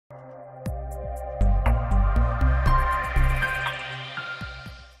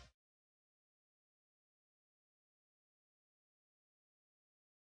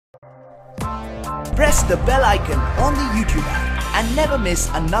press the bell icon on the YouTube app and never miss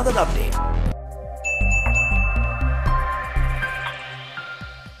another update.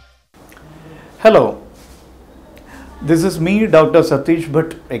 Hello, this is me, Dr. Satish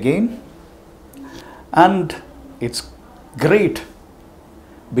Bhat again, and it's great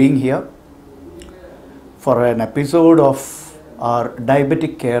being here for an episode of our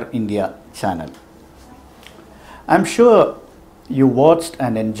Diabetic Care India channel. I'm sure you watched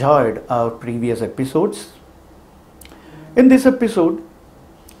and enjoyed our previous episodes. In this episode,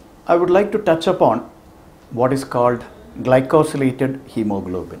 I would like to touch upon what is called glycosylated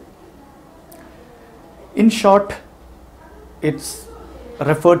hemoglobin. In short, it's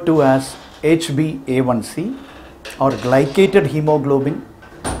referred to as HBA1c or glycated hemoglobin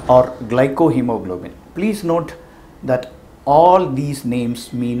or glycohemoglobin. Please note that all these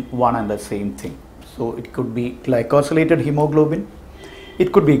names mean one and the same thing. So it could be glycosylated hemoglobin,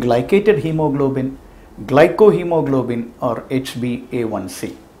 it could be glycated hemoglobin, glycohemoglobin or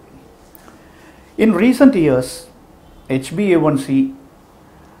HBA1c. In recent years, HBA1c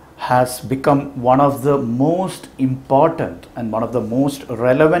has become one of the most important and one of the most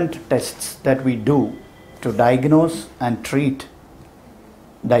relevant tests that we do to diagnose and treat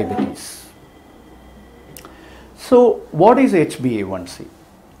diabetes. So what is HBA1c?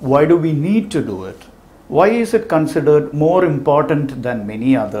 Why do we need to do it? Why is it considered more important than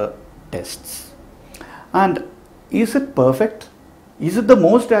many other tests? And is it perfect? Is it the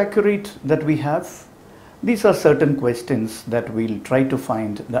most accurate that we have? These are certain questions that we'll try to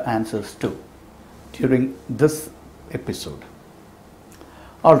find the answers to during this episode.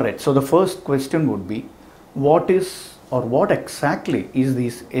 Alright, so the first question would be, what exactly is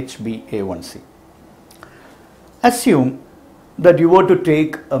this HbA1c? Assume that you were to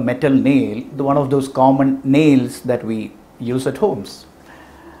take a metal nail, one of those common nails that we use at homes,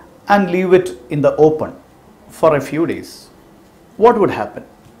 and leave it in the open for a few days. What would happen?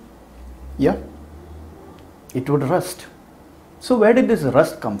 Yeah, it would rust. So where did this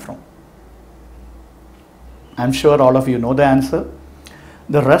rust come from? I'm sure all of you know the answer.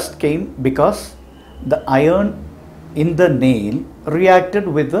 The rust came because the iron in the nail reacted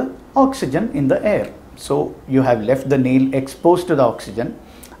with the oxygen in the air. So you have left the nail exposed to the oxygen.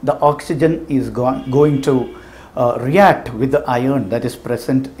 The oxygen is going to react with the iron that is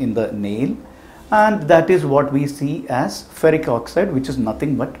present in the nail, and that is what we see as ferric oxide, which is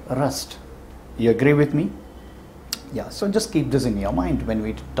nothing but rust. You agree with me? Yeah, so just keep this in your mind when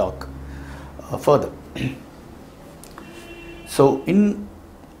we talk further. So in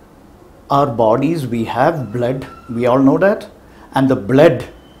our bodies we have blood, we all know that, and the blood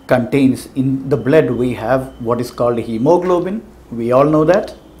contains, in the blood we have what is called hemoglobin, we all know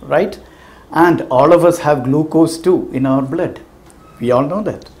that, right? And all of us have glucose too in our blood, we all know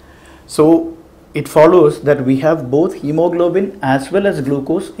that. So it follows that we have both hemoglobin as well as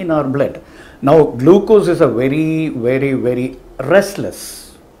glucose in our blood. Now glucose is a very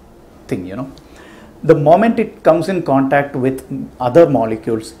restless thing, you know. The moment it comes in contact with other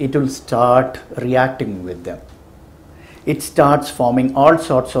molecules, it will start reacting with them. It starts forming all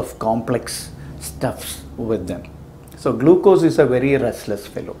sorts of complex stuffs with them. So glucose is a very restless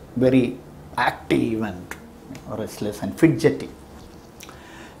fellow, very active and restless and fidgety.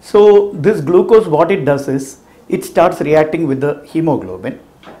 So this glucose, what it does is, it starts reacting with the hemoglobin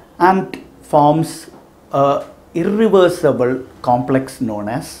and forms a irreversible complex known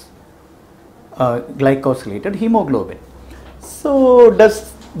as glycosylated hemoglobin. So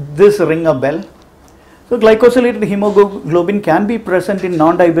does this ring a bell? So glycosylated hemoglobin can be present in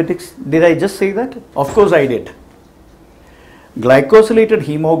non-diabetics. Did I just say that? Of course I did. Glycosylated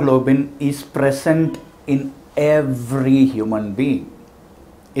hemoglobin is present in every human being.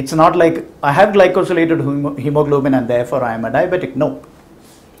 It's not like I have glycosylated hemoglobin and therefore I am a diabetic. No.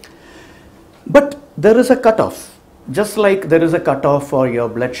 But there is a cutoff. Just like there is a cutoff for your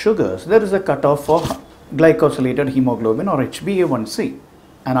blood sugars, there is a cutoff for glycosylated hemoglobin or HbA1c,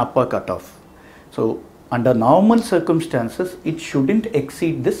 an upper cutoff. So under normal circumstances, it shouldn't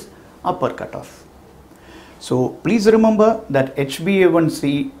exceed this upper cutoff. So please remember that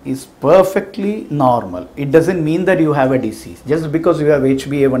HbA1c is perfectly normal. It doesn't mean that you have a disease. Just because you have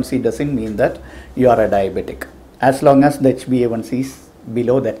HbA1c doesn't mean that you are a diabetic, as long as the HbA1c is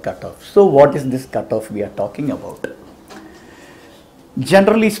below that cutoff. So what is this cutoff we are talking about?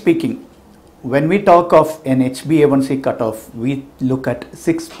 Generally speaking, when we talk of an HbA1c cutoff, we look at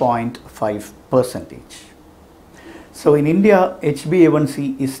 6.5%. So in India,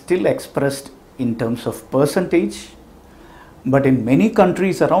 HbA1c is still expressed in terms of percentage, but in many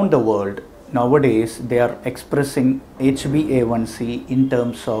countries around the world, nowadays they are expressing HbA1c in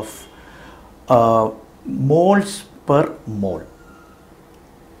terms of moles per mole.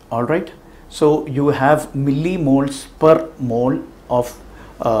 All right. So you have millimoles per mole of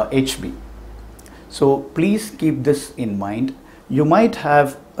HB. So please keep this in mind. You might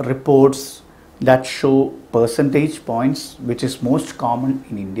have reports that show percentage points, which is most common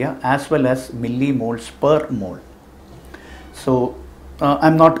in India, as well as millimoles per mole. So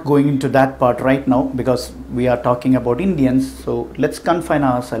I'm not going into that part right now because we are talking about Indians. So let's confine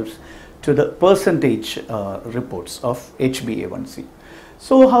ourselves to the percentage reports of HbA1c.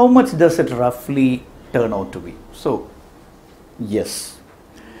 So how much does it roughly turn out to be? So yes,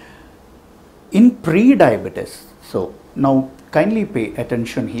 in pre-diabetes, so now kindly pay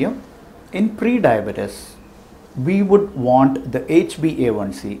attention here. In pre-diabetes, we would want the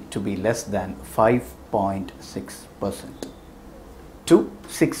HbA1c to be less than 5.6% to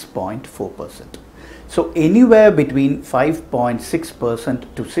 6.4%. So anywhere between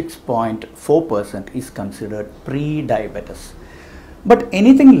 5.6% to 6.4% is considered pre-diabetes. But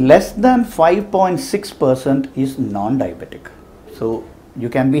anything less than 5.6% is non-diabetic. So you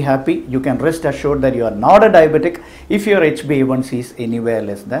can be happy, you can rest assured that you are not a diabetic if your HbA1c is anywhere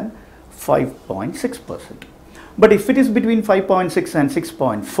less than 5.6%. But if it is between 5.6 and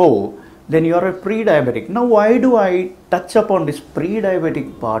 6.4, then you are a pre-diabetic. Now why do I touch upon this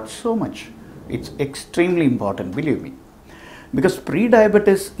pre-diabetic part so much? It's extremely important, believe me. Because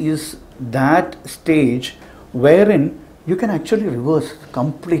pre-diabetes is that stage wherein you can actually reverse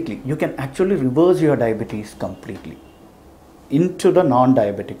completely. You can actually reverse your diabetes completely into the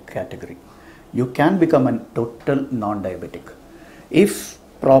non-diabetic category. You can become a total non-diabetic if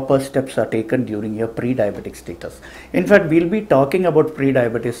proper steps are taken during your pre-diabetic status. In fact, we'll be talking about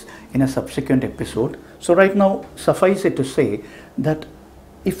pre-diabetes in a subsequent episode. So right now, suffice it to say that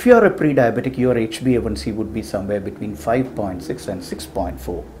if you are a pre-diabetic, your HbA1c would be somewhere between 5.6 and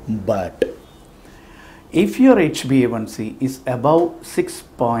 6.4. But if your HbA1c is above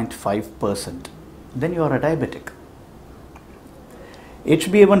 6.5%, then you are a diabetic.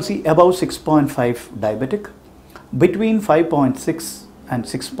 HbA1c above 6.5 diabetic, between 5.6 and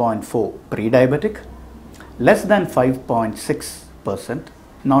 6.4 pre-diabetic, less than 5.6%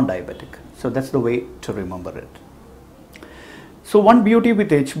 non-diabetic. So that's the way to remember it. So one beauty with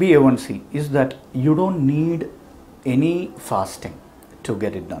HbA1c is that you don't need any fasting to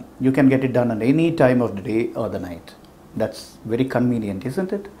get it done. You can get it done at any time of the day or the night. That's very convenient,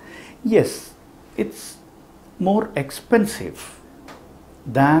 isn't it? Yes, it's more expensive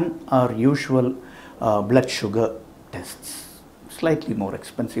than our usual blood sugar tests. Slightly more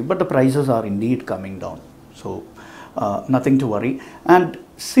expensive, but the prices are indeed coming down. So nothing to worry. And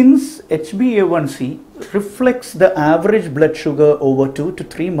since HbA1c reflects the average blood sugar over 2 to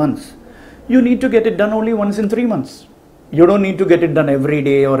 3 months, you need to get it done only once in 3 months. You don't need to get it done every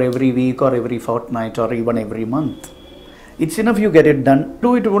day or every week or every fortnight or even every month. It's enough you get it done.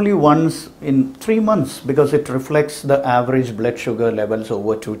 Do it only once in 3 months because it reflects the average blood sugar levels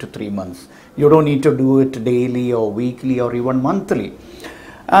over 2 to 3 months. You don't need to do it daily or weekly or even monthly.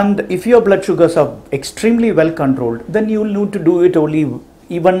 And if your blood sugars are extremely well controlled, then you will need to do it only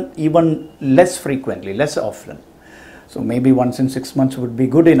even less frequently, less often. So maybe once in 6 months would be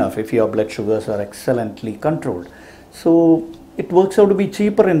good enough if your blood sugars are excellently controlled. So it works out to be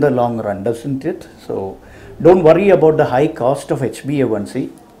cheaper in the long run, doesn't it? So don't worry about the high cost of HbA1c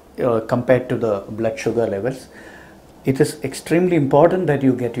compared to the blood sugar levels. It is extremely important that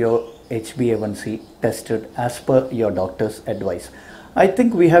you get your HbA1c tested as per your doctor's advice. I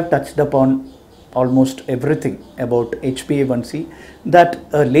think we have touched upon almost everything about HbA1c that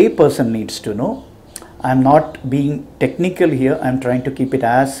a lay person needs to know. I am not being technical here. I am trying to keep it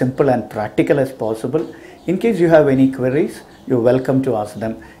as simple and practical as possible. In case you have any queries, you're welcome to ask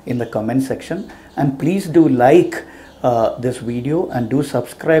them in the comment section. And please do like this video and do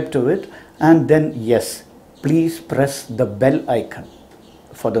subscribe to it. And then yes, please press the bell icon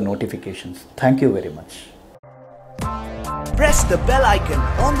for the notifications. Thank you very much. Press the bell icon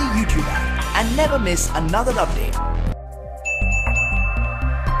on the YouTube app and never miss another update.